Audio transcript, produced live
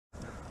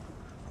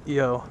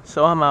Yo,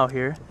 so I'm out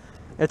here.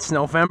 It's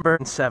November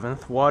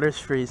 7th, water's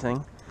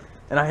freezing,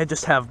 and I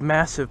just have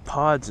massive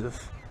pods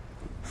of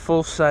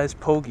full-size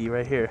pogie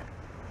right here.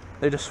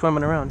 They're just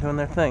swimming around doing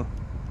their thing.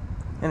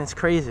 And it's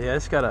crazy. I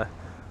just gotta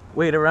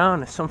wait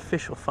around and some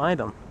fish will find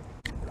them.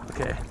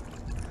 Okay,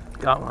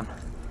 got one.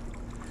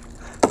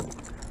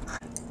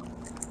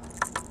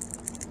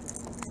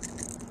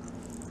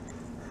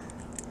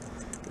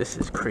 This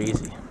is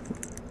crazy.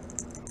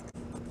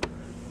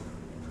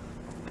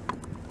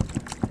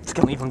 Just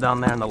gonna leave them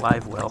down there in the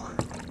live well.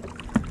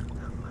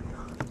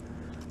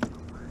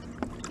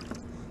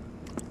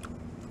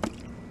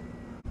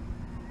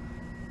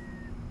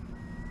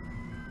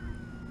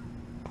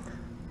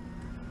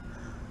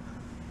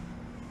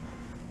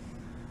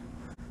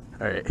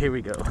 Alright, here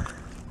we go.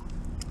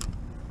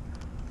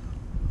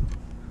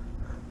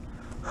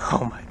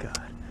 Oh my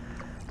god.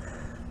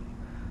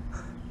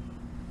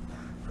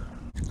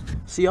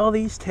 See all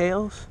these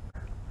tails?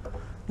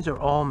 These are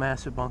all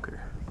massive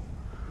bunker.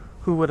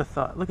 Who would have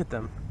thought? Look at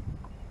them.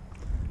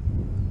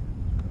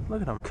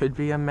 Look at them. Could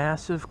be a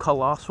massive,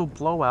 colossal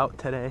blowout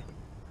today.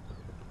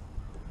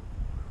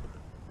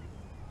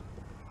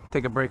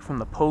 Take a break from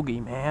the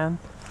pogie, man.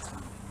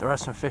 There are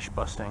some fish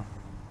busting.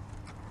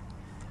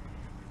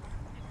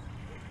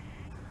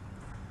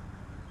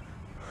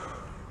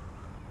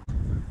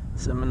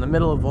 So I'm in the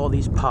middle of all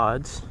these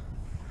pods.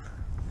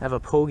 I have a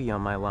pogie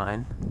on my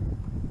line.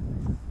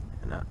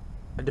 And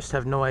I just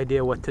have no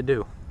idea what to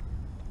do.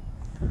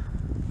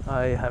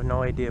 I have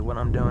no idea what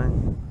I'm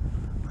doing.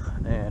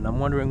 And I'm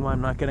wondering why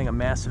I'm not getting a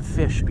massive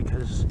fish,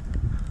 because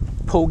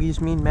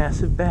pogies mean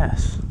massive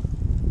bass.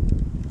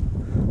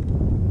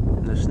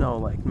 And there's no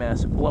like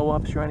massive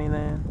blow-ups or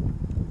anything.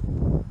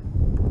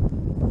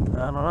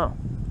 I don't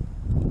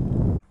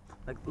know.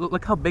 Like,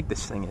 look how big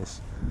this thing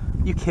is.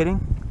 You kidding?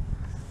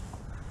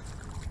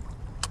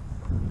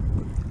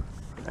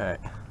 Alright.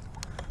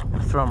 I'm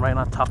gonna throw him right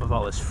on top of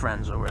all his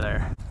friends over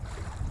there.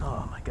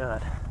 Oh my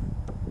god.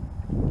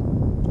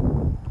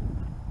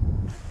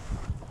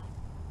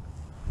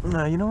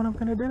 Now, you know what I'm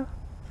gonna do?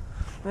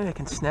 Maybe I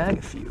can snag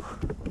a few.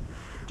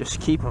 Just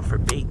keep them for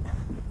bait.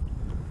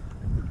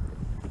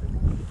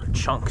 For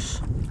chunks.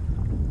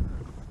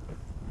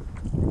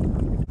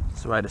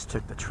 So I just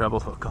took the treble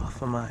hook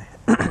off of my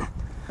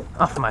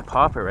off of my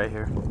popper right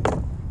here.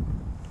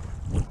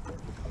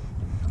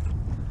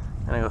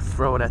 And I go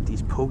throw it at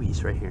these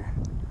pogies right here.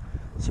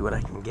 See what I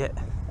can get.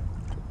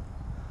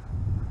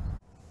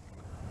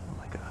 Oh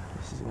my god,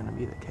 this is gonna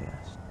be the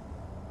cast.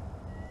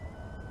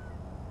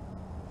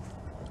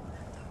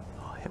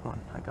 Oh, I hit one.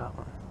 I got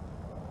one.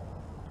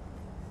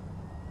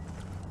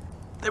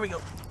 There we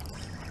go.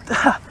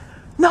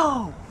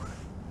 No!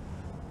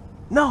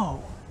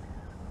 No!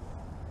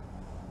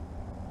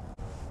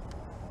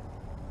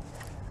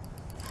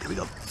 There we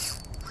go.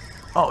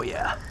 Oh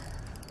yeah.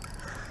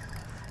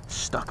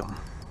 Stuck him.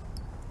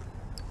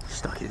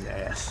 Stuck his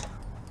ass.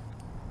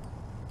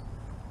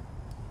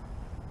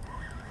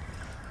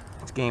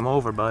 It's game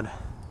over, bud.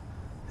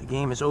 The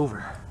game is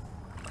over.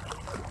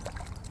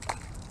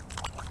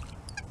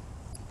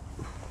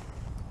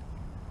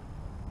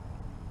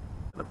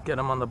 Get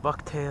him on the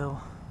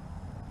bucktail.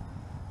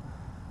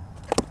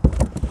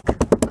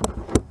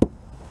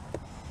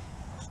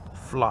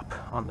 Flop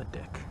on the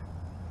deck.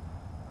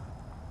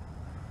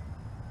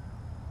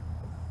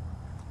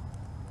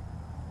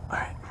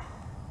 Alright.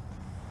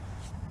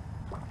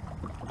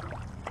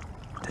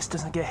 This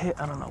doesn't get hit,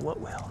 I don't know what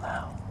will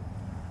now.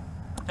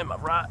 Am I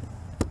right?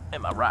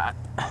 Am I right?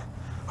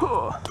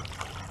 Oh.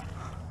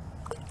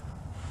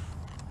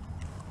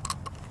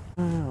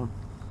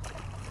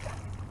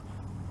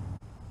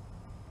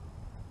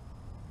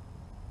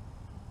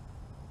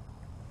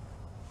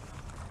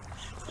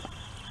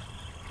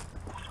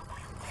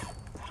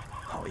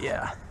 Oh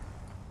yeah.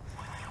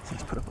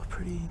 Things put up a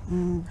pretty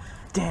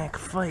dank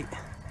fight.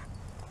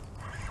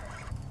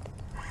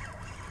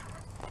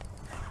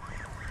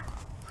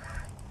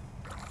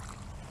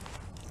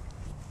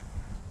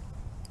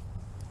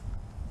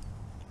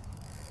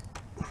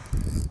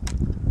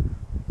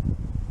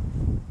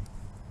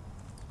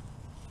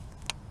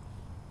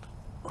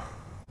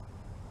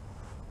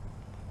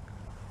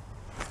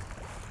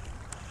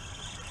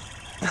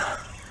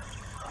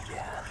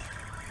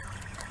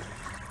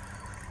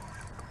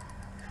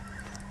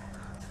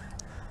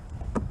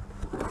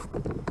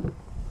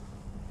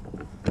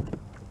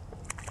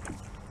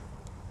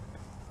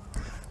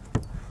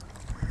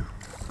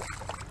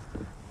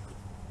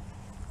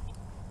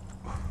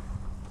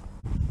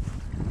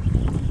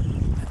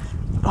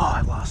 Oh,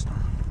 I lost him.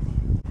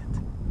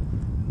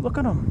 Look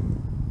at him.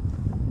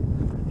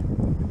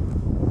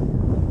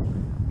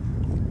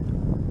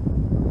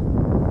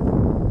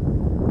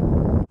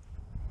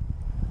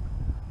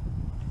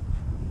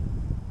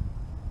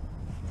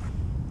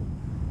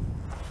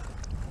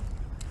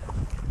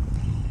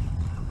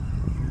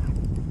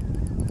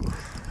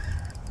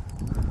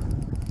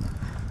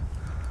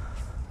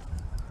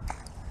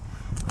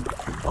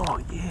 Oh,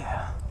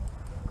 yeah.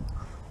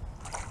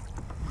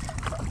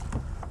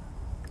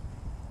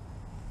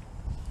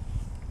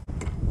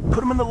 Put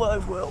them in the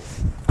live well.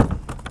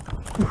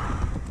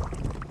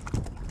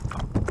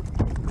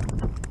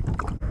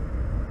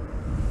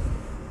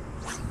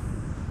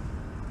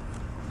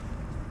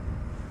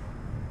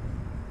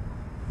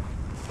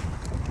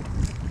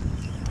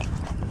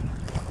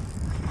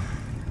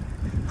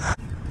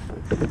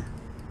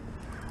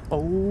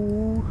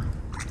 Oh,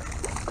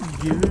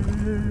 yeah.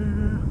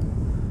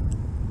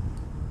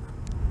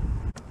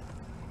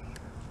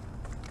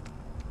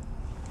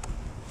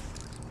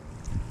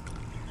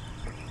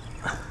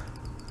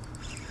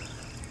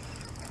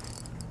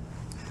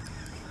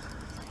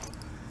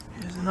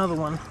 Here's another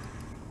one.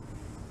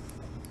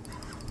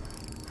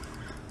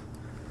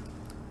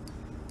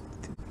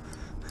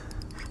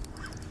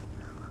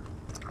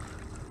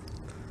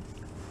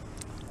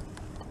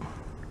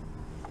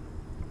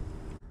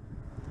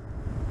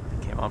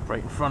 Came up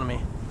right in front of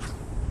me.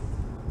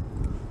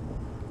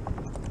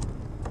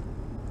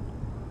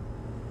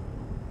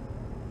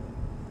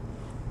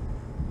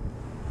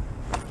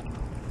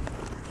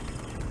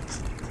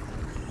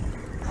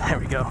 There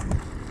we go.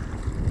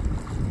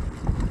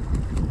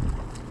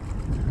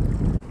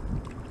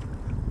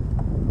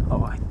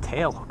 Oh, I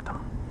tail hooked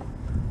him.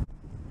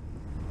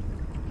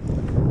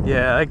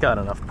 Yeah, I got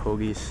enough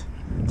pogies.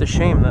 It's a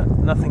shame that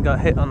nothing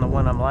got hit on the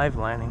one I'm live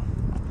lining.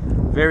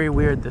 Very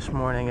weird this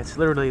morning. It's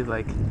literally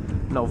like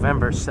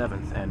November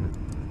 7th and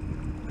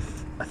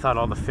I thought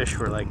all the fish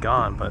were like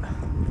gone, but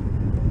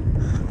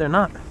they're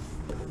not.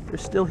 They're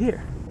still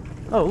here.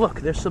 Oh look,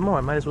 there's some more.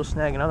 I might as well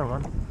snag another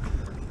one.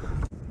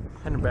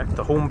 Heading back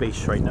to home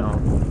base right now.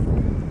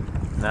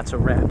 And that's a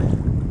wrap.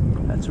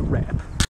 That's a wrap.